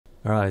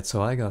Alright,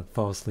 so I got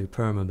falsely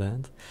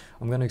permabanned.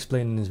 I'm gonna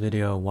explain in this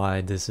video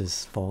why this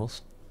is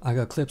false. I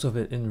got clips of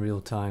it in real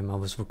time. I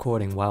was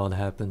recording while it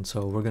happened,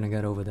 so we're gonna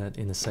get over that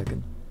in a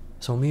second.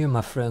 So me and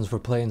my friends were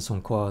playing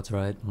some quads,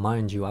 right?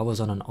 Mind you, I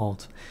was on an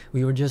alt.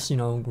 We were just,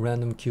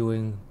 random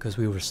queuing because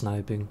we were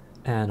sniping.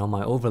 And on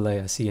my overlay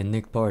I see a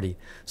Nick party.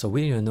 So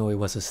we didn't know it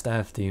was a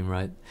staff team,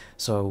 right?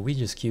 So we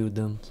just queued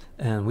them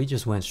and we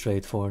just went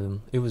straight for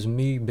them. It was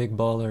me, Big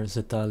Baller,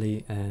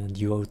 Zetali, and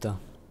Yuota.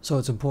 So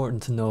it's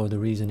important to know the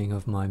reasoning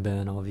of my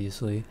ban,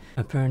 obviously.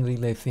 Apparently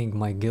they think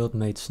my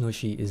guildmate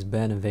Snooshy is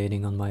ban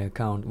evading on my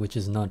account, which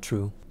is not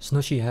true.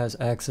 Snooshy has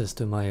access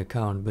to my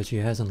account, but she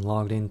hasn't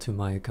logged into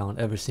my account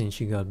ever since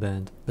she got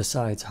banned.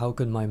 Besides, how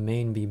could my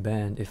main be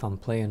banned if I'm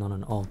playing on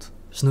an alt?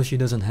 Snooshy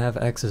doesn't have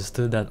access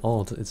to that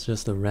alt, it's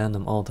just a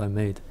random alt I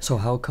made. So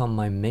how come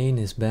my main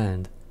is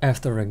banned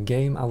after a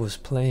game I was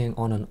playing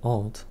on an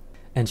alt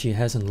and she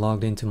hasn't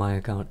logged into my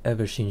account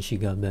ever since she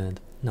got banned?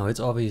 Now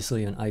it's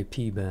obviously an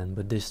IP ban,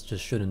 but this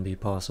just shouldn't be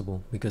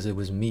possible because it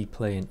was me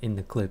playing in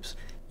the clips.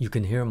 You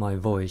can hear my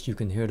voice, you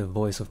can hear the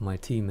voice of my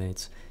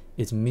teammates.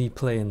 It's me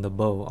playing the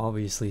bow.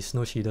 Obviously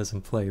Snooshy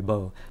doesn't play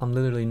bow. I'm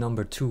literally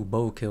number 2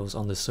 bow kills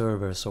on the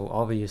server, so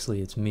obviously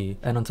it's me.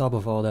 And on top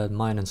of all that,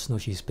 mine and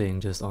Snooshy's ping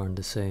just aren't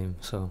the same.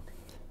 So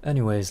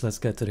anyways, let's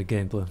get to the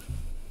gameplay.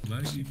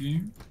 Laggy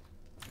game.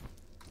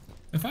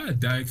 If I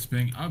had TheDayak's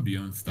ping, I'd be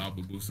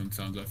unstoppable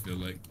sometimes, I feel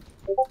like.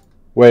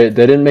 Wait,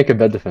 they didn't make a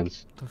bed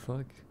defense. What the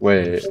fuck?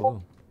 Wait.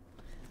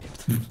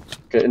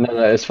 Okay,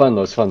 no, it's fun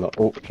though, it's fun though.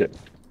 Oh, shit.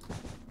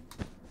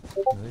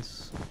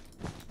 Nice.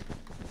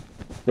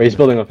 Wait, he's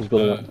building up, he's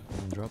building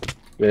up. Drop.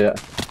 Yeah.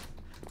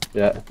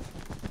 Yeah.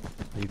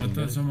 I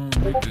thought someone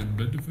would make the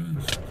bed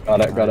defense.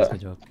 Got it, got it.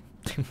 Good job.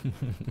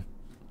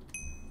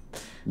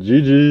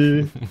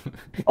 GG.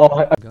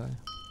 Oh,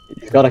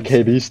 he's got a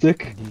KB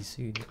stick?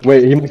 DC.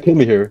 Wait, he might kill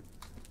me here.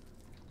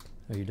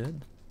 Are you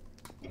dead?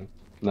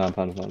 Nah, I'm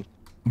fine, I'm fine.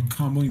 I'm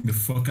comboing the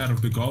fuck out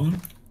of the golem.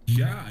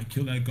 Yeah, I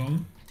killed that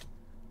golem.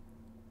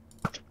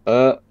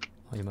 Oh,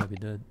 you might be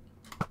dead.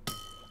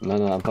 No,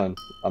 I'm fine.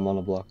 I'm on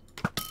a block.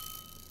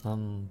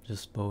 I'm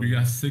just bowing. We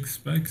got 6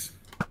 specs.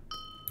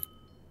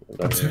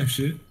 Type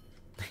shit.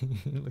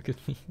 Look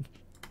at me.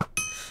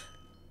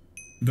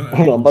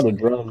 Hold on, I'm about to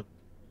drown.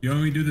 You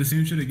want me to do the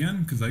same shit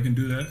again? Cause I can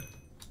do that.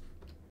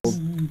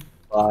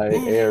 By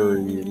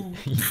Arian.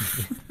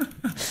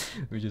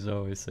 We just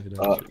always say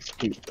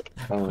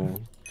that.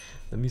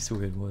 Let me see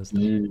what it was.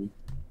 You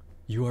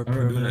are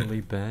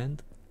permanently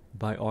banned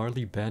by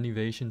Arlie ban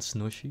evasion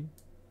Snooshy.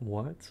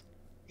 What?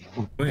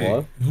 Wait,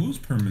 what? Who's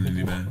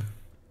permanently banned?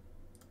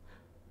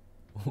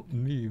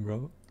 Me,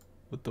 bro.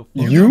 What the fuck?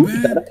 You?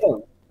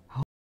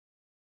 How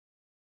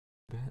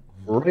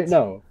right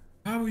now?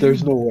 How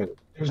There's no way.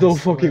 There's no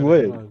fucking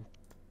way.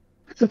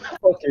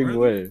 Fucking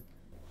way.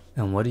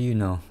 And what do you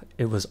know?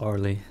 It was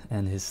Arlie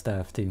and his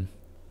staff team.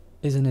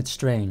 Isn't it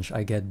strange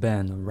I get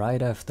banned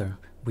right after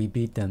we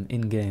beat them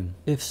in-game?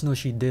 If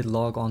Snooshy did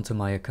log onto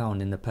my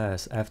account in the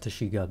past after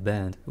she got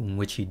banned,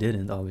 which he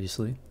didn't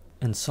obviously,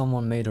 and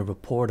someone made a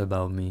report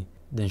about me,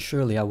 then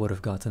surely I would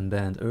have gotten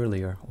banned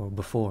earlier or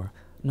before,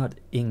 not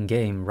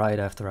in-game right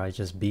after I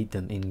just beat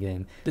them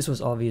in-game. This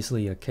was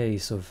obviously a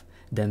case of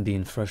them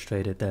being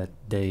frustrated that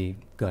they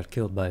got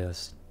killed by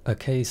us. A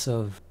case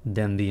of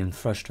them being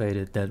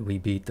frustrated that we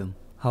beat them.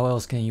 How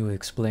else can you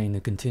explain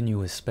the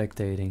continuous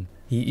spectating?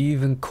 He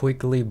even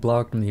quickly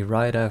blocked me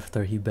right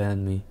after he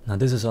banned me. Now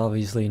this is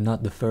obviously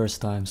not the first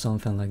time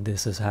something like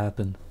this has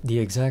happened. The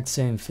exact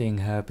same thing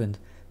happened.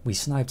 We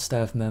sniped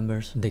staff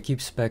members, they keep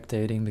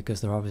spectating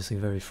because they're obviously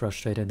very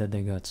frustrated that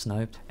they got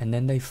sniped, and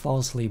then they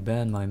falsely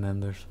ban my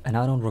members. And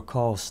I don't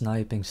recall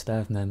sniping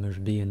staff members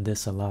being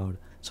disallowed,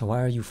 so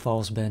why are you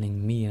false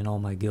banning me and all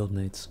my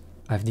guildmates?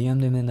 I've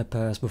DM'd him in the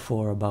past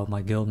before about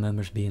my guild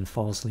members being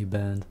falsely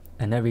banned,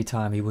 and every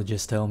time he would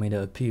just tell me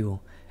to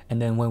appeal,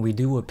 and then when we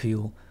do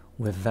appeal,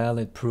 with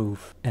valid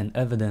proof and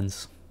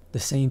evidence, the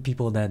same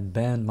people that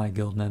banned my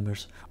guild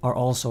members are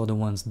also the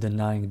ones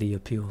denying the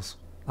appeals.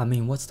 I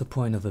mean, what's the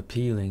point of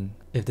appealing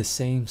if the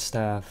same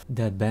staff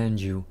that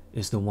banned you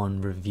is the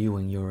one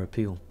reviewing your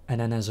appeal?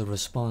 And then as a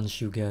response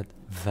you get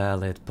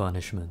valid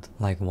punishment.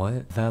 Like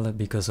what? Valid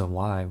because of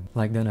why?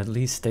 Like then at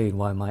least state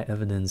why my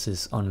evidence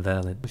is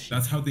unvalid.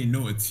 That's how they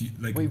know it's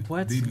like. Wait,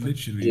 what? They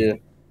literally. Yeah.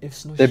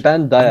 If They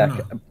banned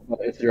Dayak.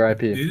 It's your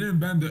IP. They didn't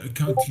ban the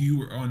account you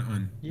were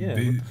on. Yeah.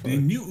 They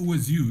knew it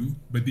was you,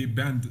 but they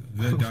banned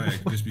the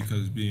TheDayak just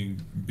because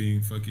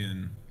being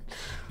fucking,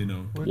 you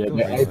know. Yeah,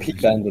 the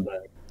IP banned the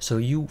Dayak. So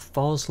you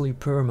falsely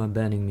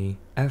perma-banning me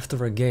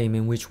after a game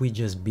in which we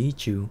just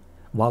beat you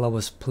while I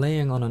was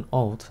playing on an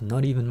alt,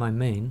 not even my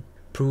main,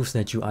 proves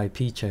that you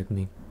IP checked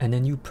me. And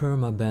then you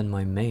perma-ban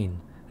my main,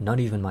 not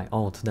even my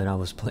alt that I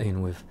was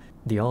playing with.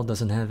 The alt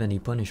doesn't have any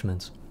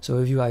punishments. So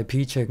if you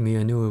IP checked me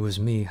and knew it was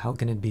me, how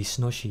can it be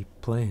Snooshy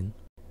playing?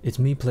 It's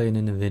me playing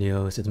in the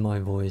videos, it's my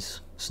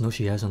voice.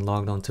 Snooshy hasn't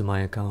logged onto my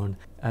account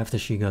after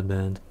she got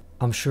banned.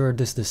 I'm sure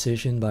this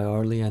decision by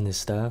Arlie and his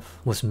staff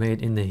was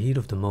made in the heat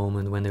of the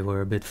moment when they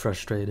were a bit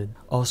frustrated,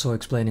 also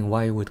explaining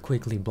why he would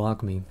quickly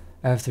block me.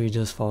 after he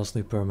just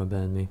falsely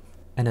perma-banned me.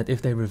 And that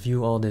if they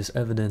review all this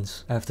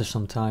evidence after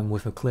some time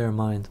with a clear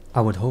mind,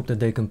 I would hope that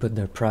they can put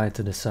their pride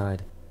to the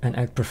side and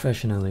act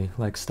professionally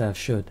like staff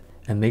should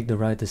and make the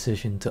right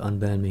decision to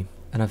unban me.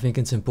 And I think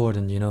it's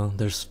important, you know,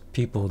 there's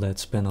people that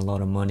spend a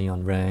lot of money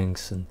on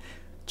ranks and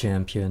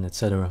champion,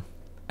 etc.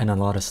 And a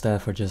lot of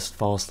staff are just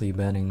falsely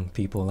banning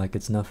people like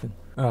it's nothing.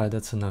 Alright,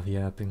 that's enough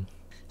yapping.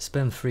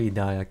 Spam free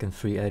Dayak and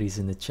free Eddies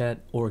in the chat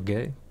or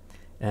gay,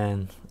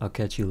 and I'll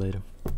catch you later.